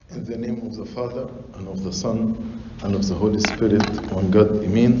In the name of the Father, and of the Son, and of the Holy Spirit, one God,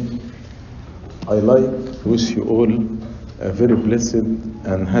 Amen. I like to wish you all a very blessed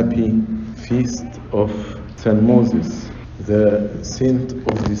and happy feast of St. Moses, the saint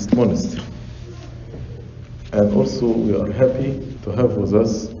of this monastery. And also we are happy to have with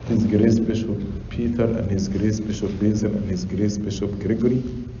us His Grace Bishop Peter and His Grace Bishop Basil and His Grace Bishop Gregory.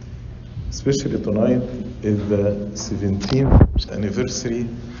 Especially tonight is the 17th anniversary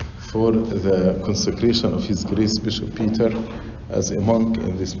for the consecration of His Grace Bishop Peter as a monk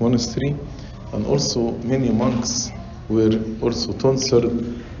in this monastery, and also many monks were also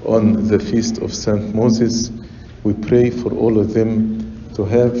tonsured on the feast of Saint Moses. We pray for all of them to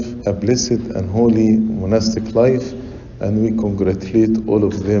have a blessed and holy monastic life, and we congratulate all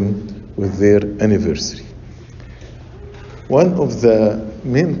of them with their anniversary. One of the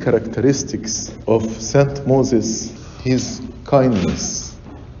main characteristics of Saint Moses is kindness.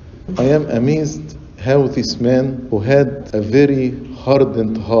 I am amazed how this man, who had a very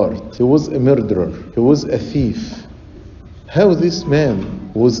hardened heart, he was a murderer, he was a thief, how this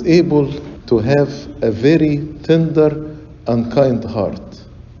man was able to have a very tender and kind heart.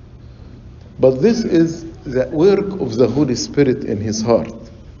 But this is the work of the Holy Spirit in his heart.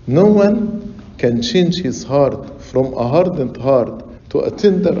 No one can change his heart from a hardened heart to a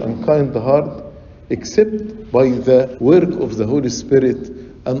tender and kind heart except by the work of the Holy Spirit,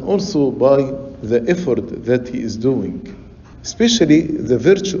 and also by the effort that he is doing. Especially the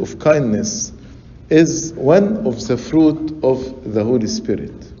virtue of kindness is one of the fruit of the Holy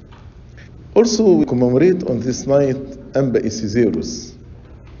Spirit. Also, we commemorate on this night Abbey Caesarus.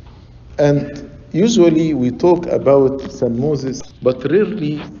 And usually we talk about St. Moses, but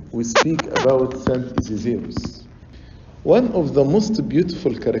rarely we speak about St. Caesarus. One of the most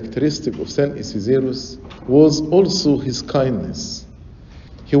beautiful characteristics of St. Caesarus was also his kindness.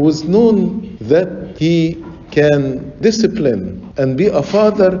 He was known that he can discipline and be a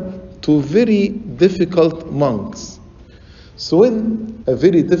father to very difficult monks. So when a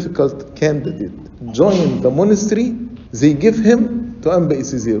very difficult candidate joined the monastery, they give him to Abbey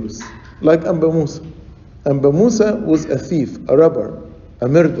Caesarus, like Abbey Musa. Abbey Musa was a thief, a robber, a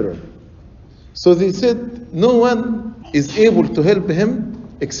murderer. So they said no one is able to help him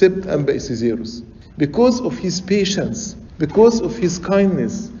except Abbey Caesarus, because of his patience, because of his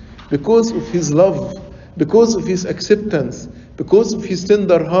kindness, because of his love, because of his acceptance, because of his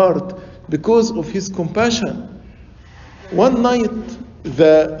tender heart, because of his compassion. One night,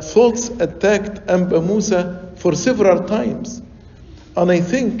 the thoughts attacked Abbey Musa for several times. And I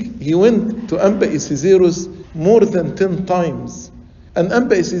think he went to Abbey Caesarus more than 10 times. And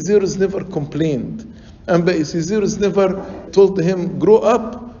Abbey Caesarus never complained. Abbey Caesarus never told him, grow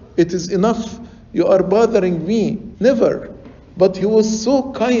up, it is enough, you are bothering me. Never. But he was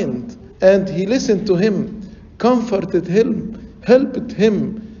so kind, and he listened to him, comforted him, helped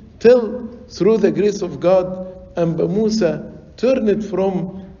him, till through the grace of God, Abbey Musa turned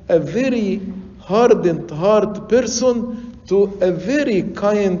from a very hardened heart person to a very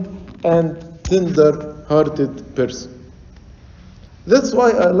kind and tender-hearted person. That's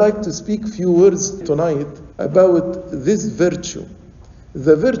why I like to speak few words tonight about this virtue,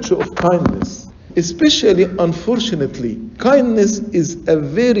 the virtue of kindness. Especially, unfortunately, kindness is a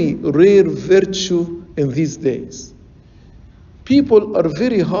very rare virtue in these days. People are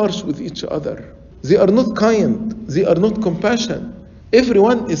very harsh with each other. They are not kind. They are not compassionate.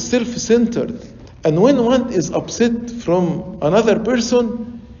 Everyone is self-centered. And when one is upset from another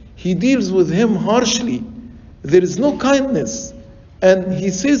person, he deals with him harshly. There is no kindness. And he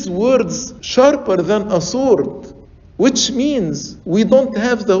says words sharper than a sword, which means we don't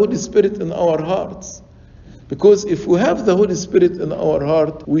have the Holy Spirit in our hearts. Because if we have the Holy Spirit in our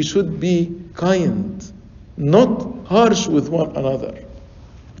heart, we should be kind, not harsh with one another.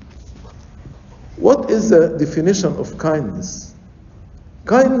 What is the definition of kindness?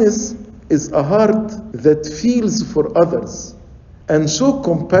 Kindness is a heart that feels for others and show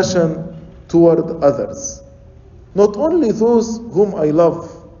compassion toward others. Not only those whom I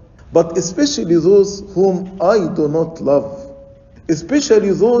love, but especially those whom I do not love,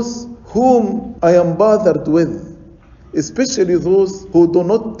 especially those whom I am bothered with, especially those who do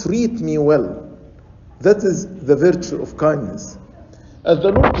not treat me well. That is the virtue of kindness. As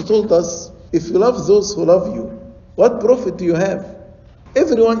the Lord told us, if you love those who love you, what profit do you have?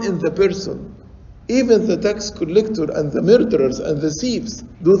 Everyone in the person, even the tax collector and the murderers and the thieves,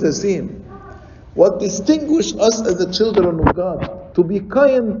 do the same. What distinguishes us as the children of God, to be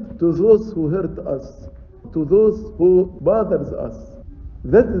kind to those who hurt us, to those who bothers us.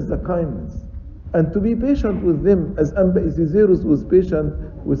 That is the kindness. and to be patient with them as Ambassadors was patient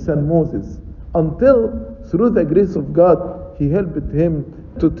with Saint Moses, until through the grace of God he helped him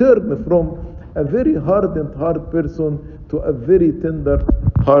to turn from a very hardened heart person to a very tender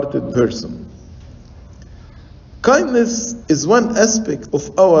hearted person. Kindness is one aspect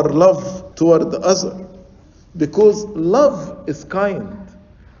of our love toward the other, because love is kind.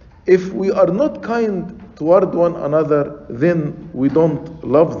 If we are not kind toward one another, then we don't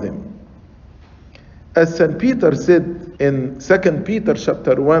love them. As St. Peter said in 2 Peter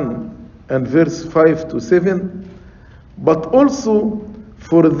chapter 1 and verse 5 to 7, but also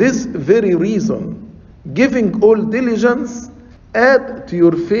for this very reason, giving all diligence, add to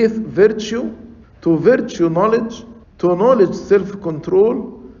your faith virtue, to virtue knowledge, to knowledge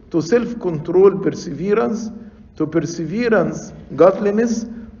self-control, to self-control perseverance, to perseverance godliness,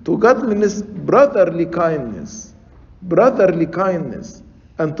 to godliness brotherly kindness,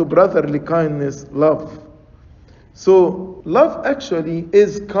 and to brotherly kindness love. So love actually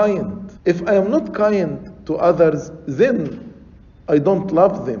is kind. If I am not kind to others, then I don't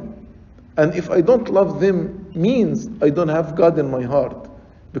love them. And if I don't love them, means I don't have God in my heart,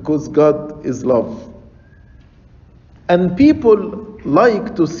 because God is love. And people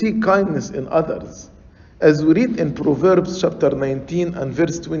like to see kindness in others. As we read in Proverbs chapter 19 and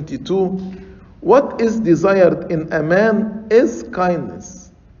verse 22, what is desired in a man is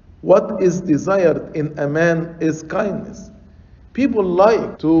kindness. What is desired in a man is kindness. People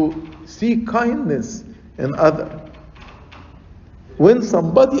like to see kindness in others. When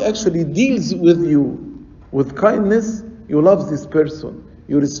somebody actually deals with you with kindness, you love this person,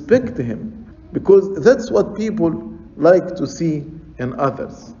 you respect him, because that's what people like to see in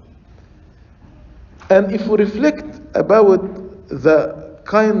others. And if we reflect about the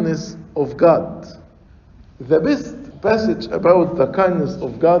kindness of God, the best passage about the kindness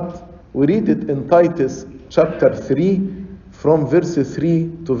of God, we read it in Titus chapter 3 from verse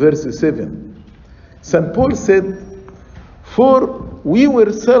 3 to verse 7. St. Paul said, "For we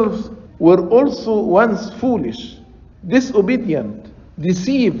ourselves were also once foolish, disobedient,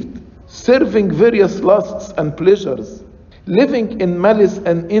 deceived, serving various lusts and pleasures, living in malice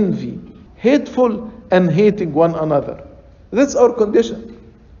and envy, hateful and hating one another." That's our condition.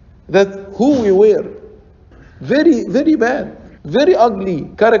 That's who we were. Very, very bad, very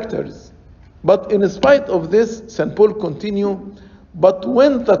ugly characters. But in spite of this, St. Paul continues, "But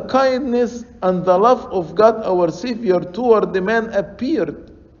when the kindness and the love of God our Savior toward the man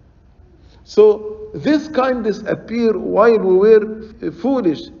appeared." So this kindness appeared while we were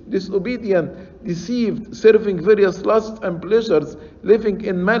foolish, disobedient, deceived, serving various lusts and pleasures, living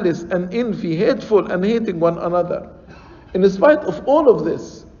in malice and envy, hateful and hating one another. In spite of all of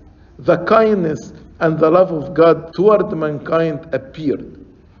this, the kindness and the love of God toward mankind appeared.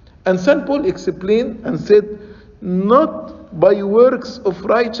 And St. Paul explained and said, "Not by works of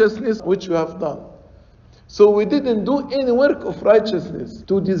righteousness which we have done." So we didn't do any work of righteousness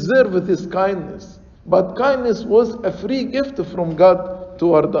to deserve this kindness. But kindness was a free gift from God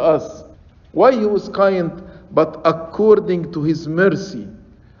toward us. Why he was kind? But according to his mercy.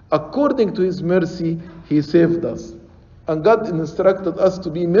 According to his mercy, he saved us. And God instructed us to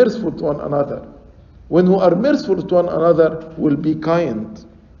be merciful to one another. When we are merciful to one another, we'll be kind.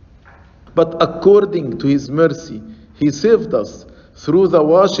 But according to his mercy, he saved us through the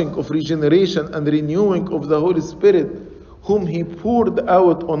washing of regeneration and renewing of the Holy Spirit, whom he poured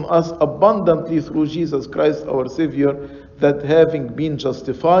out on us abundantly through Jesus Christ our Savior, that having been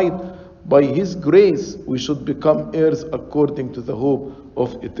justified by his grace, we should become heirs according to the hope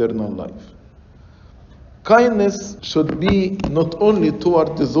of eternal life. Kindness should be not only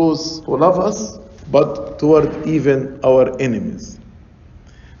toward those who love us, but toward even our enemies.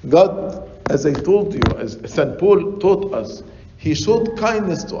 God, as I told you, as St. Paul taught us, he showed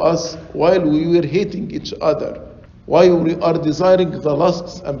kindness to us while we were hating each other, while we are desiring the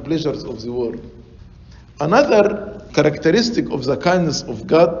lusts and pleasures of the world. Another characteristic of the kindness of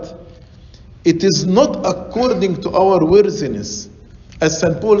God, it is not according to our worthiness. As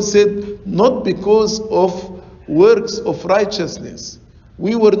St. Paul said, not because of works of righteousness.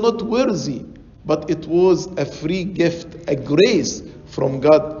 We were not worthy, but it was a free gift, a grace from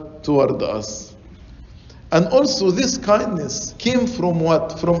God toward us. And also this kindness came from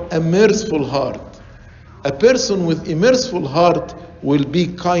what? From a merciful heart. A person with a merciful heart will be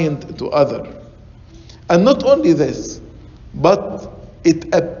kind to others. And not only this, but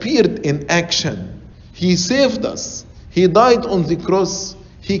it appeared in action. He saved us. He died on the cross.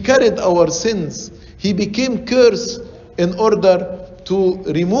 He carried our sins. He became cursed in order to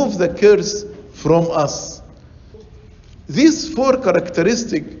remove the curse from us. These four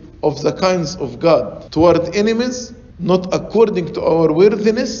characteristics of the kindness of God toward enemies, not according to our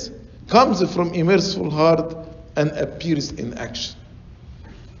worthiness, comes from a merciful heart and appears in action.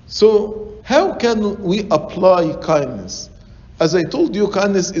 So, how can we apply kindness? As I told you,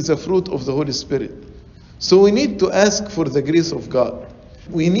 kindness is a fruit of the Holy Spirit. So we need to ask for the grace of God.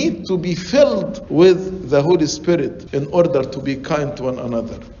 We need to be filled with the Holy Spirit in order to be kind to one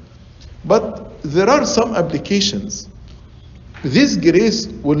another. But there are some applications. This grace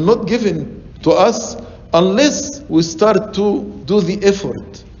will not given to us unless we start to do the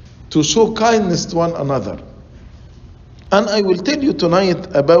effort to show kindness to one another. And I will tell you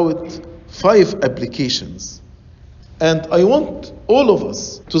tonight about 5 applications. And I want all of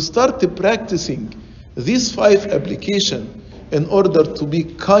us to start practicing these 5 applications in order to be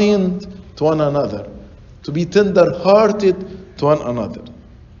kind to one another, to be tender-hearted to one another.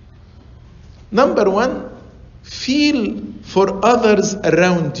 Number 1, feel for others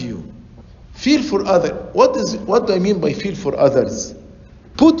around you. Feel for others. What do I mean by feel for others?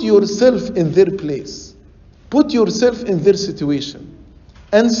 Put yourself in their place. Put yourself in their situation.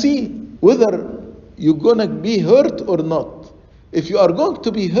 And see whether you're going to be hurt or not. If you are going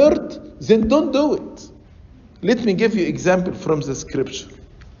to be hurt, then don't do it. Let me give you an example from the scripture.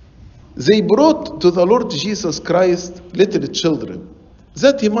 They brought to the Lord Jesus Christ little children,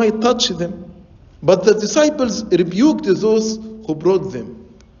 that he might touch them. But the disciples rebuked those who brought them.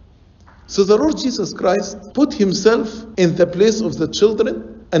 So the Lord Jesus Christ put himself in the place of the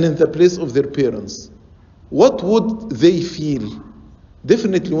children and in the place of their parents. What would they feel?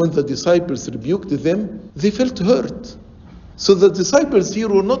 Definitely when the disciples rebuked them, they felt hurt. So the disciples here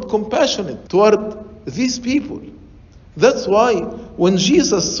were not compassionate toward these people. That's why when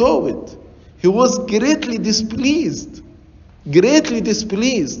Jesus saw it, he was greatly displeased. Greatly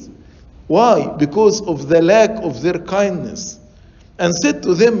displeased. Why? Because of the lack of their kindness. And said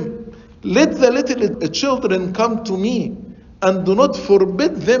to them, let the little children come to me, and do not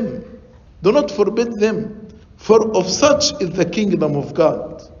forbid them. Do not forbid them. For of such is the kingdom of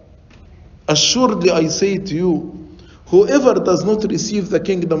God. Assuredly I say to you, whoever does not receive the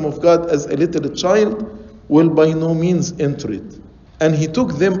kingdom of God as a little child will by no means enter it. And he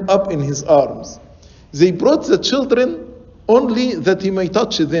took them up in his arms. They brought the children only that he might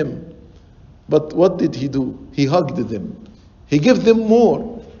touch them. But what did he do? He hugged them. He gave them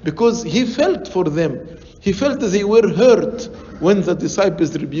more because he felt for them. He felt they were hurt when the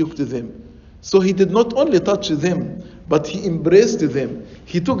disciples rebuked them. So he did not only touch them, but he embraced them.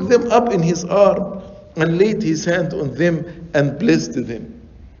 He took them up in his arm and laid his hand on them and blessed them.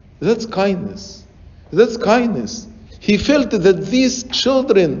 That's kindness. That's kindness. He felt that these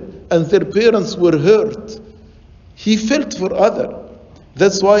children and their parents were hurt. He felt for others.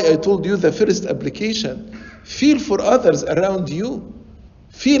 That's why I told you the first application. Feel for others around you.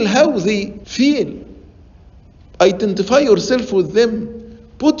 Feel how they feel. Identify yourself with them.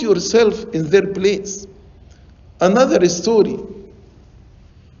 Put yourself in their place. Another story.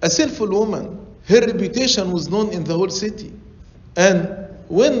 A sinful woman. Her reputation was known in the whole city. And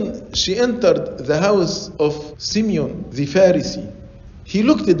when she entered the house of Simeon the Pharisee, he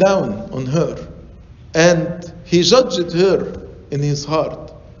looked down on her and he judged her in his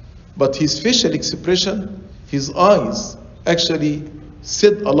heart. But his facial expression, his eyes, actually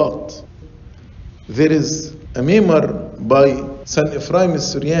said a lot. There is a memoir by San Ephraim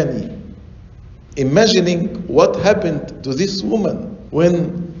Syriani imagining what happened to this woman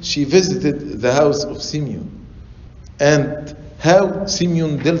when she visited the house of Simeon and how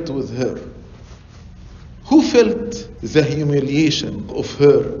Simeon dealt with her. Who felt the humiliation of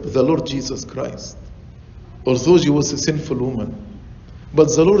her, the Lord Jesus Christ? Although she was a sinful woman,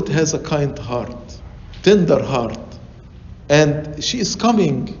 but the Lord has a kind heart, tender heart, and she is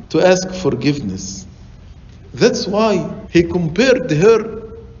coming to ask forgiveness. That's why he compared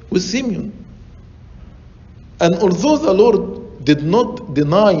her with Simeon. And although the Lord did not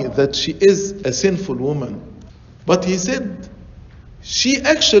deny that she is a sinful woman, but he said she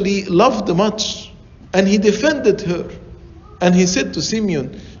actually loved much, and he defended her. And he said to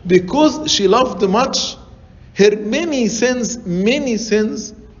Simeon, because she loved much, her many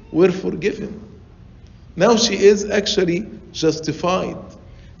sins were forgiven. Now she is actually justified.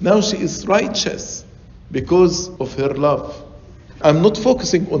 Now she is righteous because of her love. I'm not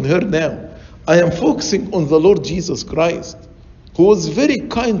focusing on her now. I am focusing on the Lord Jesus Christ, who was very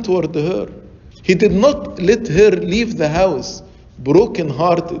kind toward her. He did not let her leave the house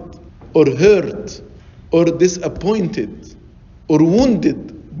broken-hearted or hurt or disappointed or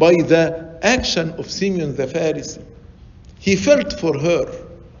wounded by the action of Simeon the Pharisee. He felt for her.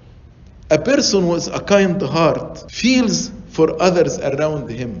 A person with a kind heart feels for others around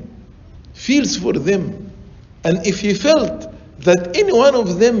him, feels for them. And if he felt that any one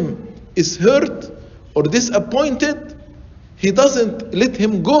of them is hurt or disappointed, he doesn't let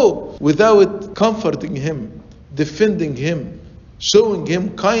him go without comforting him, defending him, showing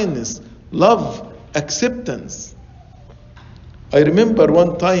him kindness, love, acceptance. I remember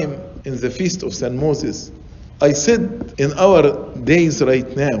one time in the Feast of St. Moses, I said, in our days right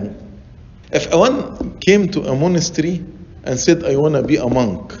now, if one came to a monastery and said, I want to be a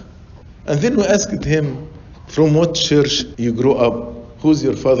monk, and then we asked him, from what church you grew up, who's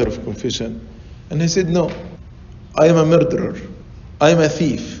your father of confession? And he said, no, I am a murderer, I am a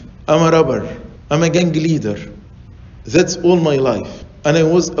thief, I'm a robber, I'm a gang leader. That's all my life. And I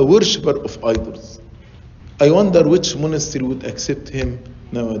was a worshipper of idols. I wonder which monastery would accept him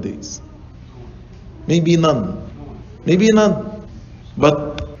nowadays. Maybe none. Maybe none.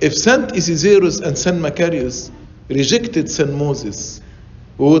 But if Saint Isidorus and Saint Macarius rejected Saint Moses,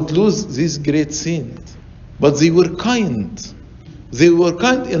 we would lose this great saint. But they were kind. They were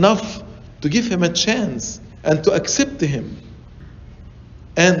kind enough to give him a chance and to accept him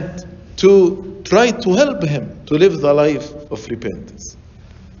and to try to help him to live the life of repentance.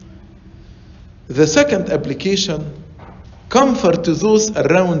 The second application, comfort to those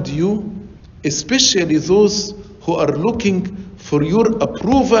around you, especially those who are looking for your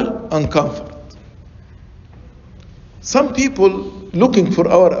approval and comfort. Some people looking for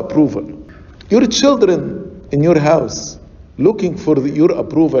our approval. Your children in your house looking for your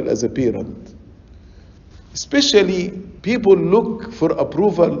approval as a parent. Especially people look for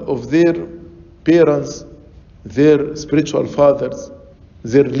approval of their parents, their spiritual fathers,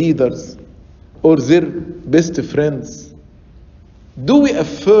 their leaders, or their best friends. Do we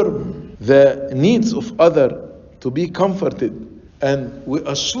affirm the needs of others to be comforted and we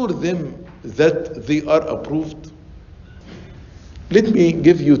assure them that they are approved? Let me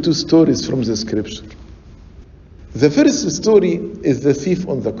give you two stories from the scripture. The first story is the thief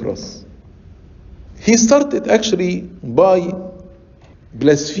on the cross. He started actually by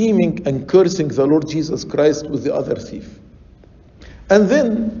blaspheming and cursing the Lord Jesus Christ with the other thief. And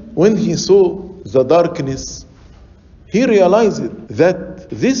then when he saw the darkness, he realized that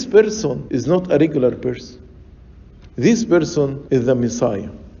this person is not a regular person. This person is the Messiah.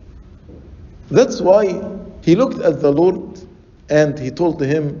 That's why he looked at the Lord and he told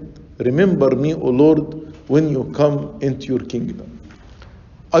him, remember me, O Lord, when you come into your kingdom.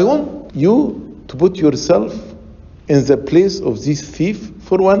 I want you to put yourself in the place of this thief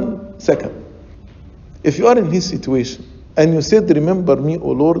for 1 second. If you are in his situation and you said, remember me,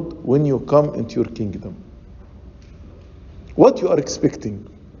 O Lord, when you come into your kingdom, what you are expecting?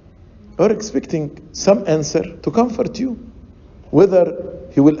 You are expecting some answer to comfort you, whether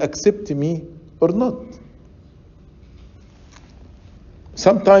he will accept me or not.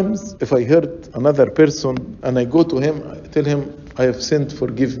 Sometimes if I hurt another person and I go to him, I tell him, I have sinned,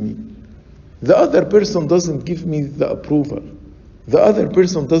 forgive me. The other person doesn't give me the approval. The other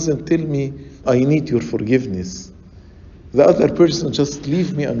person doesn't tell me, I need your forgiveness. The other person just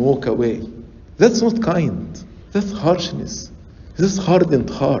leave me and walk away. That's not kind. That's harshness. That's hardened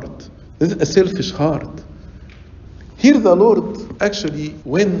heart. That's a selfish heart. Here the Lord, actually,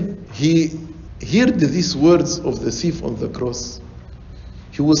 when he heard these words of the thief on the cross,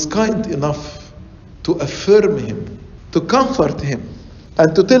 he was kind enough to affirm him, to comfort him,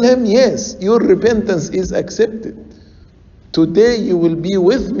 and to tell him, yes, your repentance is accepted. Today you will be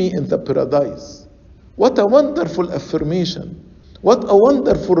with me in the paradise. What a wonderful affirmation. What a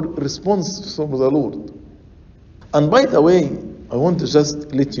wonderful response from the Lord. And by the way, I want to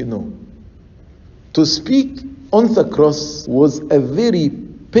just let you know, to speak on the cross was a very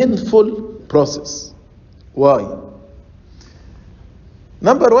painful process. Why?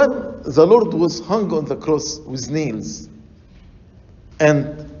 Number one, the Lord was hung on the cross with nails.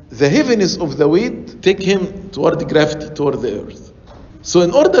 And the heaviness of the weight take him toward the gravity, toward the earth. So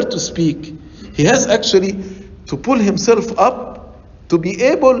in order to speak, he has actually to pull himself up to be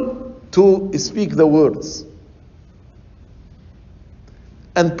able to speak the words.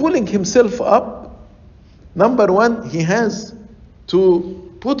 And pulling himself up, number one, he has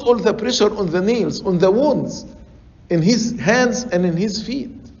to put all the pressure on the nails, on the wounds, in his hands and in his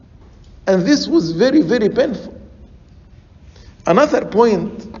feet. And this was very, very painful. Another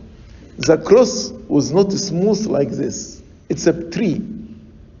point, the cross was not smooth like this. It's a tree.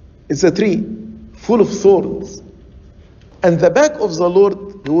 It's a tree full of thorns. And the back of the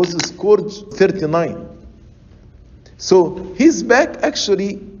Lord, he was scourged 39. So his back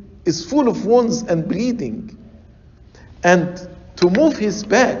actually is full of wounds and bleeding. And to move his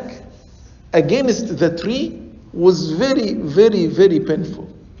back against the tree was very, very, very painful.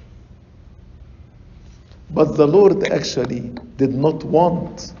 But the Lord actually did not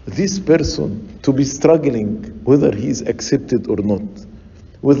want this person to be struggling whether he is accepted or not,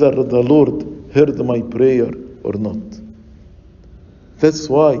 whether the Lord heard my prayer or not. That's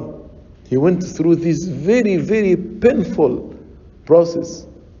why he went through this very, very painful process,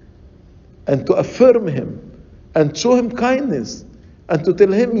 and to affirm him and show him kindness and to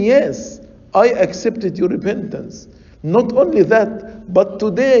tell him, yes, I accepted your repentance. Not only that, but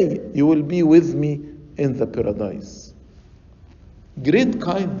today you will be with me in the paradise. Great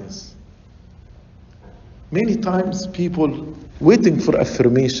kindness. Many times people waiting for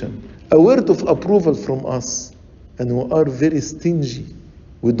affirmation, a word of approval from us, and we are very stingy.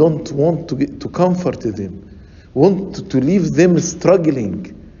 We don't want to comfort them, want to leave them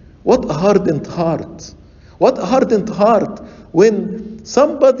struggling. What a hardened heart. What a hardened heart when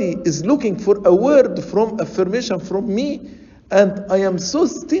somebody is looking for a word from affirmation from me, and I am so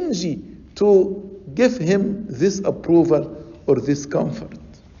stingy to give him this approval or this comfort.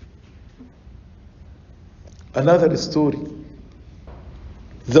 Another story.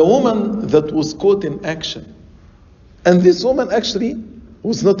 The woman that was caught in action. And this woman actually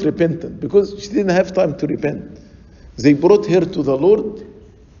was not repentant because she didn't have time to repent. They brought her to the Lord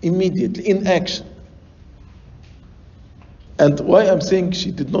immediately, in action. And why I'm saying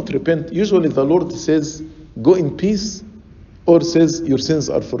she did not repent, usually the Lord says, go in peace, or says, your sins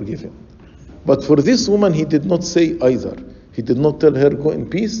are forgiven. But for this woman, he did not say either. He did not tell her, go in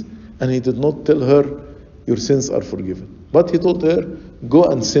peace, and he did not tell her, your sins are forgiven. But he told her, go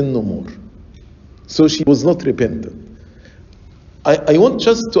and sin no more. So she was not repentant. I want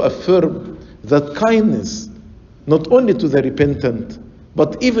just to affirm that kindness, not only to the repentant,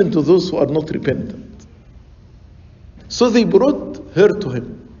 but even to those who are not repentant. So they brought her to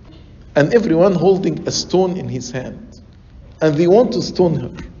him, and everyone holding a stone in his hand, and they want to stone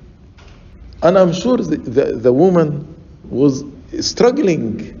her. And I'm sure the woman was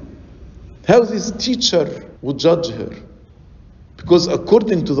struggling how this teacher would judge her. Because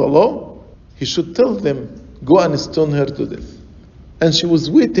according to the law, he should tell them, go and stone her to death. And she was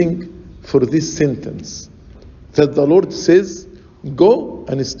waiting for this sentence, that the Lord says, go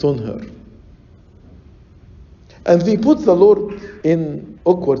and stone her. And they put the Lord in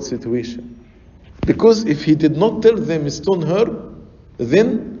awkward situation. Because if he did not tell them stone her,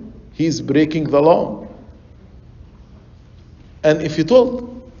 then he is breaking the law. And if he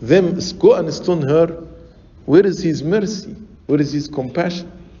told them go and stone her, where is his mercy? Where is his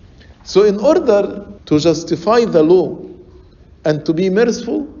compassion? So in order to justify the law and to be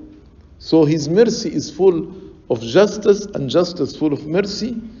merciful, so his mercy is full of justice and justice full of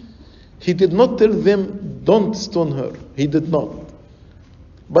mercy, he did not tell them, don't stone her. He did not.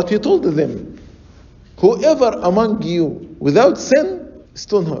 But he told them, whoever among you without sin,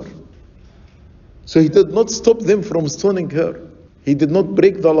 stone her. So he did not stop them from stoning her. He did not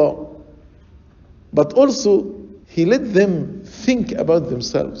break the law. But also, he let them think about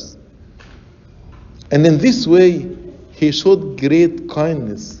themselves. And in this way, he showed great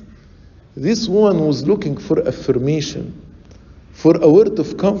kindness. This woman was looking for affirmation, for a word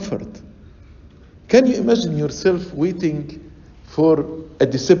of comfort. Can you imagine yourself waiting for a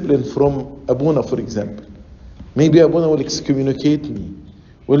discipline from Abuna, for example? Maybe Abuna will excommunicate me.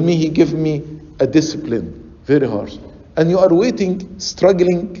 Will he give me a discipline, very harsh? And you are waiting,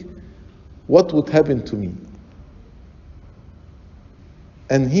 struggling, what would happen to me?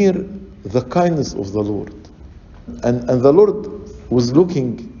 And here, the kindness of the Lord. And the Lord was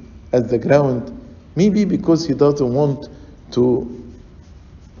looking at the ground, maybe because he doesn't want to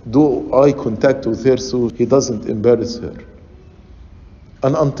do eye contact with her so he doesn't embarrass her.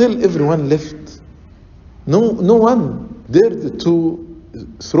 And until everyone left, no one dared to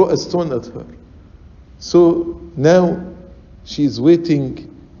throw a stone at her. So now she is waiting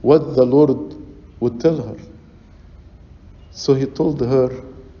what the Lord would tell her. So he told her,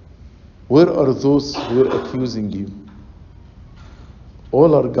 where are those who are accusing you?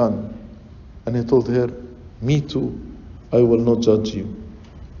 All are gone. And he told her, me too, I will not judge you.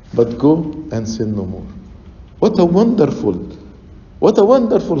 But go and sin no more. What a wonderful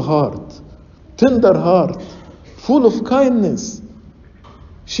heart, tender heart, full of kindness.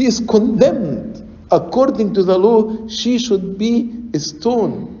 She is condemned. According to the law, she should be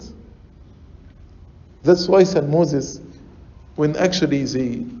stoned. That's why St. Moses, when actually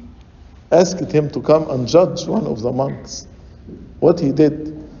they asked him to come and judge one of the monks, what he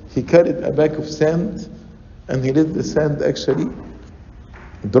did, he carried a bag of sand and he let the sand actually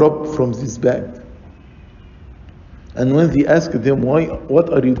drop from this bag. And when they asked him, what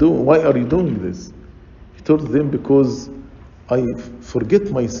are you doing? Why are you doing this? He He told them, because I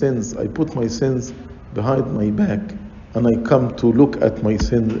forget my sins, I put my sins behind my back, and I come to look at my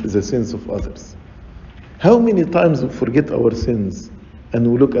sin, the sins of others. How many times we forget our sins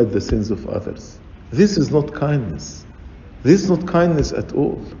and we look at the sins of others? This is not kindness. This is not kindness at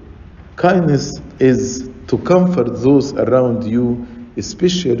all. Kindness is to comfort those around you,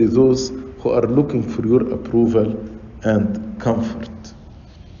 especially those who are looking for your approval and comfort.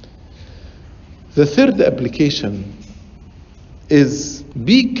 The third application is,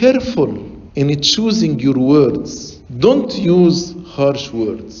 be careful in choosing your words. Don't use harsh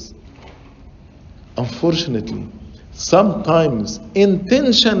words. Unfortunately, sometimes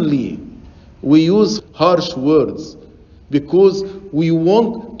intentionally we use harsh words because we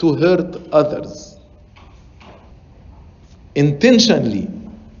want to hurt others. Intentionally,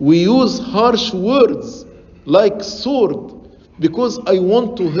 we use harsh words like sword because I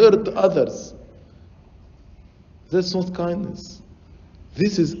want to hurt others. That's not kindness.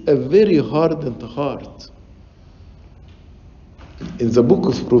 This is a very hardened heart. In the book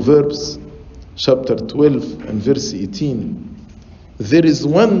of Proverbs, chapter 12 and verse 18, there is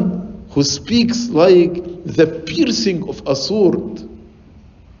one who speaks like the piercing of a sword,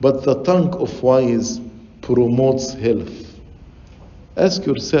 but the tongue of wise promotes health. Ask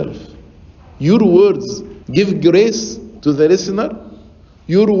yourself, your words give grace to the listener?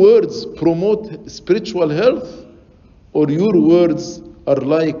 Your words promote spiritual health? Or your words are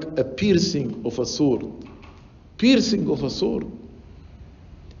like a piercing of a sword? Piercing of a sword.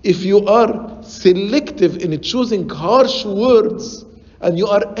 If you are selective in choosing harsh words, and you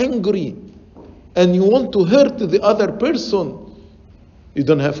are angry, and you want to hurt the other person, you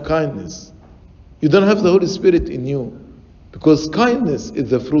don't have kindness. You don't have the Holy Spirit in you. Because kindness is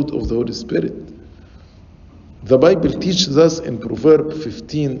the fruit of the Holy Spirit. The Bible teaches us in Proverbs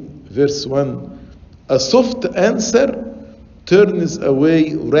 15, verse 1, a soft answer turns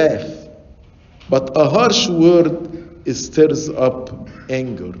away wrath, but a harsh word stirs up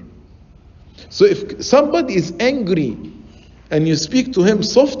anger. So if somebody is angry and you speak to him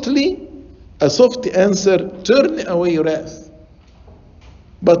softly, a soft answer turns away wrath.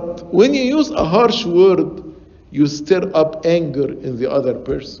 But when you use a harsh word, you stir up anger in the other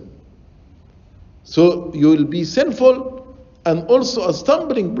person. So you will be sinful and also a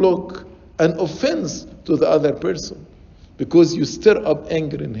stumbling block, an offense to the other person, because you stir up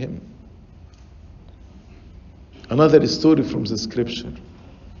anger in him. Another story from the scripture.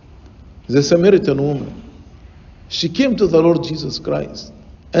 The Samaritan woman, she came to the Lord Jesus Christ,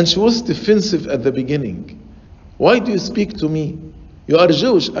 and she was defensive at the beginning. Why do you speak to me? You are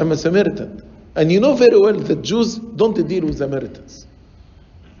Jewish, I'm a Samaritan. And you know very well that Jews don't deal with Samaritans.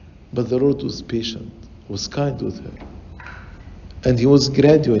 But the Lord was patient, was kind with her. And he was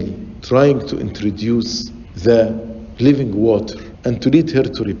gradually trying to introduce the living water and to lead her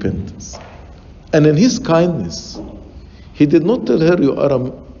to repentance. And in his kindness, he did not tell her you are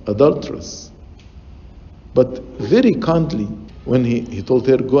an adulteress. But very kindly, when he told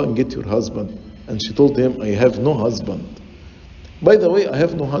her, go and get your husband. And she told him, I have no husband. By the way, I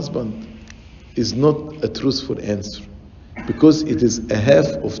have no husband is not a truthful answer, because it is a half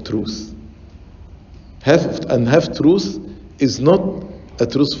of truth. Half truth is not a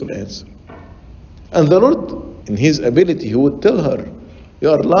truthful answer. And the Lord, in his ability, he would tell her, you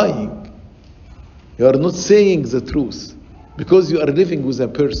are lying. You are not saying the truth, because you are living with a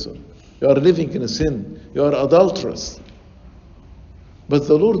person. You are living in a sin. You are adulterous. But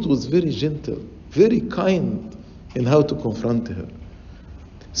the Lord was very gentle, very kind in how to confront her.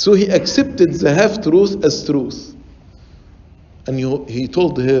 So he accepted the half-truth as truth. And he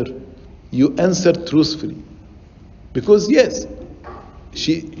told her, you answered truthfully. Because yes,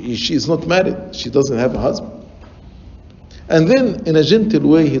 she is not married. She doesn't have a husband. And then in a gentle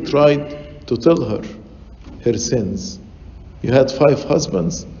way, he tried to tell her her sins. You had 5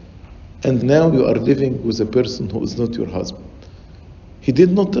 husbands, and now you are living with a person who is not your husband. He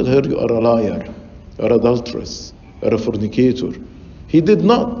did not tell her you are a liar, you are adulteress, you are a fornicator. He did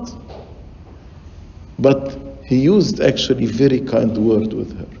not. But he used actually very kind word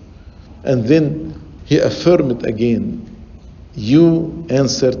with her. And then he affirmed again, you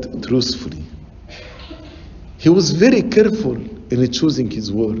answered truthfully. He was very careful in choosing his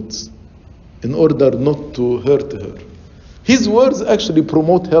words in order not to hurt her. His words actually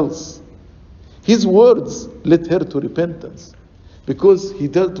promote health. His words led her to repentance because he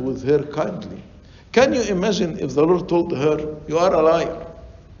dealt with her kindly. Can you imagine if the Lord told her, you are a liar,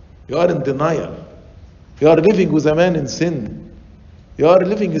 you are in denial, you are living with a man in sin, you are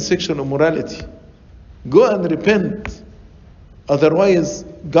living in sexual immorality, go and repent, otherwise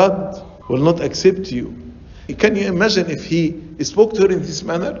God will not accept you. Can you imagine if he spoke to her in this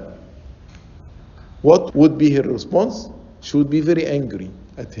manner? What would be her response? She would be very angry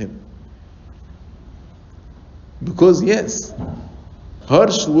at him. Because yes,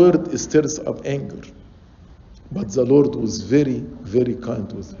 harsh word stirs up anger. But the Lord was very, very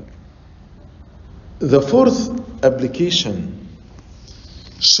kind with her. The fourth application: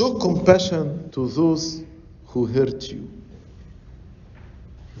 show compassion to those who hurt you.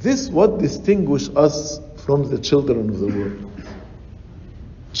 This is what distinguishes us from the children of the world.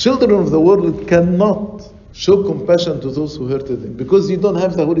 Children of the world cannot show compassion to those who hurted them because you don't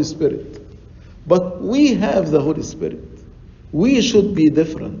have the Holy Spirit. But we have the Holy Spirit. We should be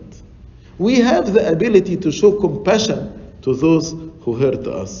different. We have the ability to show compassion to those who hurt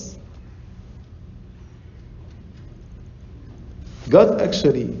us. God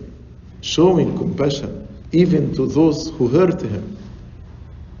actually showing compassion even to those who hurt him.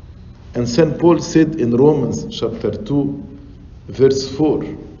 And St. Paul said in Romans chapter 2, verse 4,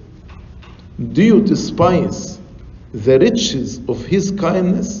 do you despise the riches of his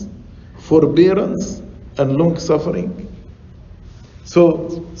kindness, forbearance, and long suffering?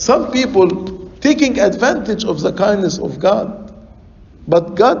 So some people taking advantage of the kindness of God,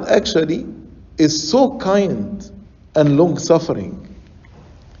 but God actually is so kind and long suffering.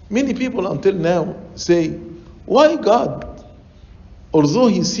 Many people until now say, why God? Although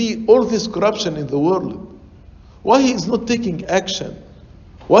he sees all this corruption in the world, why he is not taking action?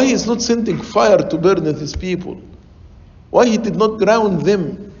 Why he is not sending fire to burn these people? Why he did not drown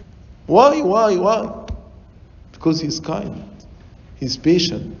them? Why? Because he's kind. He's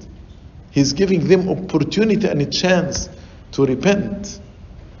patient. He's giving them opportunity and a chance to repent.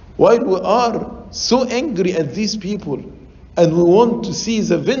 While we are so angry at these people and we want to see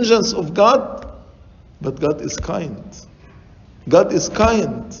the vengeance of God, but God is kind. God is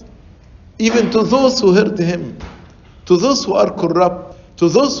kind even to those who hurt him, to those who are corrupt, to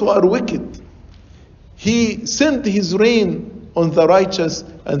those who are wicked. He sent his rain on the righteous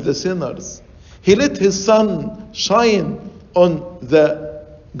and the sinners. He let his sun shine on the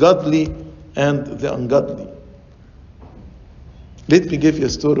godly and the ungodly. Let me give you a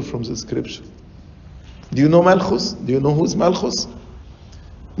story from the scripture. Do you know Malchus? Do you know who's Malchus?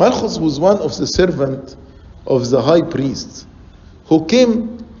 Malchus was one of the servants of the high priest who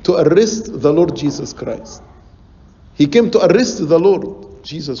came to arrest the Lord Jesus Christ. He came to arrest the Lord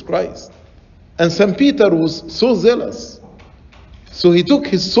Jesus Christ. And St. Peter was so zealous. So he took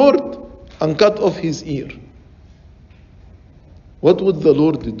his sword and cut off his ear. What would the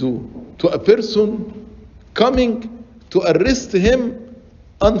Lord do to a person coming to arrest him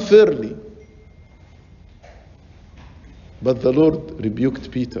unfairly? But the Lord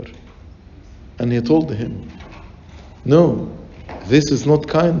rebuked Peter. And he told him, no, this is not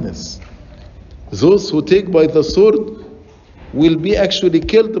kindness. Those who take by the sword will be actually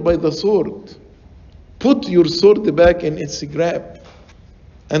killed by the sword. Put your sword back in its grab.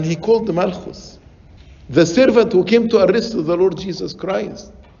 And he called Malchus, the servant who came to arrest the Lord Jesus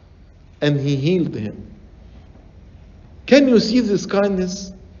Christ. And he healed him. Can you see this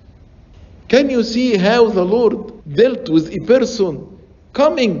kindness? Can you see how the Lord dealt with a person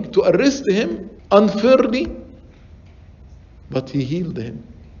coming to arrest him unfairly? But he healed him.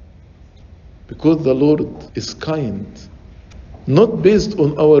 Because the Lord is kind. Not based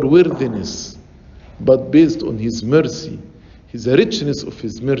on our worthiness, but based on his mercy, the richness of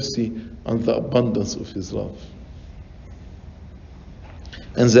his mercy and the abundance of his love.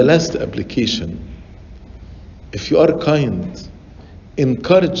 And the last application, if you are kind,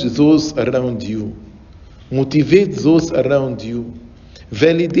 encourage those around you, motivate those around you,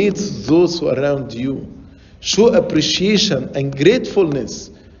 validate those who are around you, show appreciation and gratefulness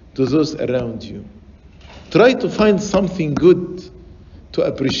to those around you. Try to find something good to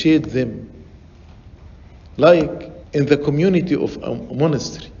appreciate them. Like in the community of a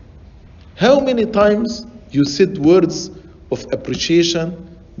monastery. How many times you said words of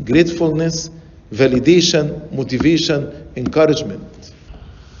appreciation, gratefulness, validation, motivation, encouragement?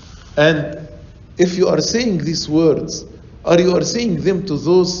 And if you are saying these words, are you saying them to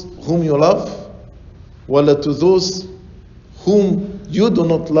those whom you love? Or to those whom you do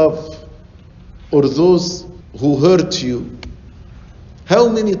not love? Or those who hurt you? How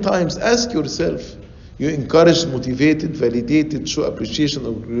many times, ask yourself, you encouraged, motivated, validated, show appreciation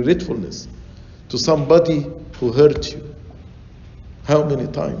or gratefulness to somebody who hurt you? How many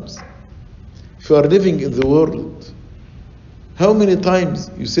times? If you are living in the world, how many times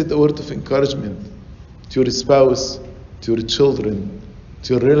you said a word of encouragement to your spouse, to your children,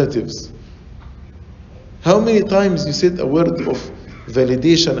 to your relatives? How many times you said a word of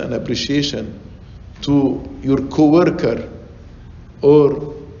validation and appreciation to your co-worker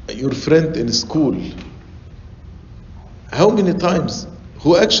or your friend in school? How many times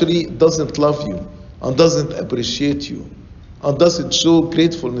who actually doesn't love you and doesn't appreciate you and doesn't show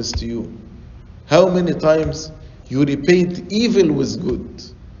gratefulness to you? How many times you repaid evil with good?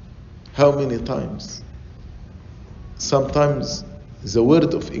 How many times? Sometimes the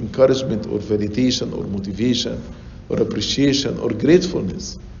word of encouragement or validation or motivation or appreciation or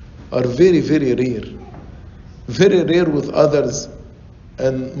gratefulness are very, very rare. Very rare with others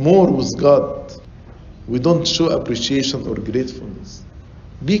and more with God. We don't show appreciation or gratefulness.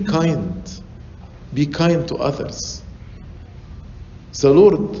 Be kind. Be kind to others. The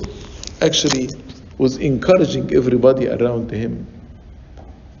Lord actually was encouraging everybody around him.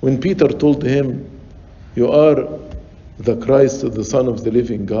 When Peter told him, "You are the Christ, the Son of the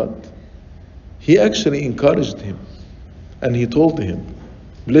living God," he actually encouraged him. And he told him,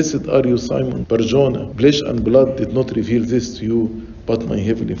 "Blessed are you, Simon Bar-Jonah. Flesh and blood did not reveal this to you, but my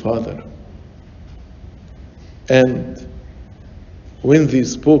heavenly Father." And when they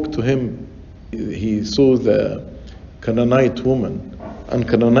spoke to him, he saw the Canaanite woman. And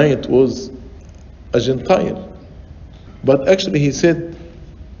Canaanite was a Gentile. But actually he said,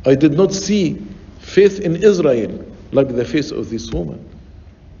 "I did not see faith in Israel like the faith of this woman."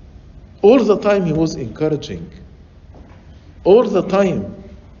 All the time he was encouraging. All the time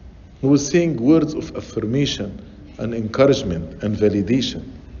he was saying words of affirmation and encouragement and validation.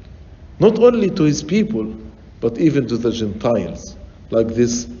 Not only to his people, but even to the Gentiles, like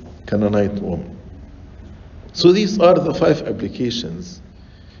this Canaanite woman. So these are the 5 applications.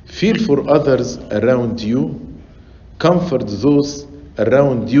 Feel for others around you. Comfort those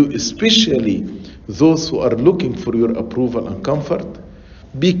around you, especially those who are looking for your approval and comfort.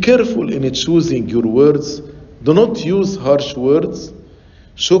 Be careful in choosing your words. Do not use harsh words.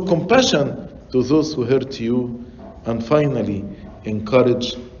 Show compassion to those who hurt you. And finally,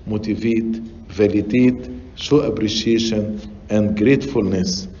 encourage, motivate, validate, show appreciation and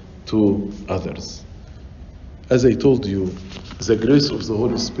gratefulness to others. As I told you, the grace of the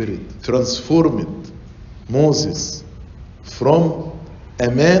Holy Spirit transformed Moses from a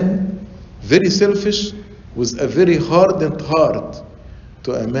man very selfish with a very hardened heart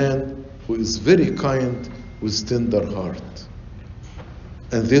to a man who is very kind with tender heart.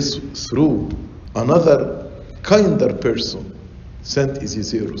 And this through another kinder person, Saint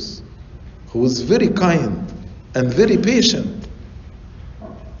Isidorus, who was very kind and very patient.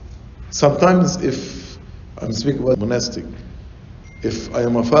 Sometimes if I'm speaking about monastic, if I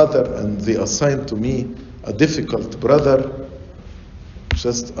am a father and they assign to me a difficult brother,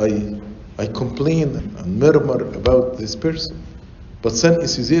 just I complain and murmur about this person. But Saint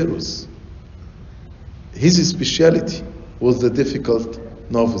Isidorus, his speciality was the difficult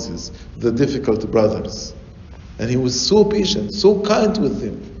novices, the difficult brothers. And he was so patient, so kind with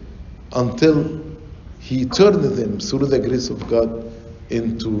them, until he turned them, through the grace of God,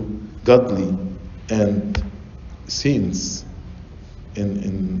 into godly and saints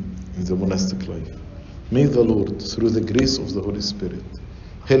in the monastic life. May the Lord, through the grace of the Holy Spirit,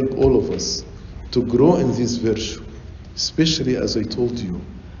 help all of us to grow in this virtue, especially as I told you,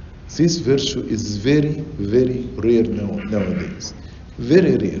 this virtue is very, very rare nowadays.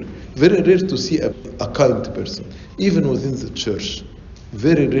 Very rare. Very rare to see a kind person, even within the church.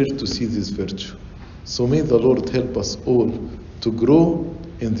 Very rare to see this virtue. So may the Lord help us all to grow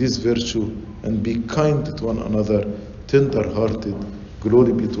in this virtue and be kind to one another, tender-hearted.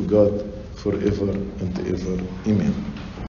 Glory be to God forever and ever. Amen.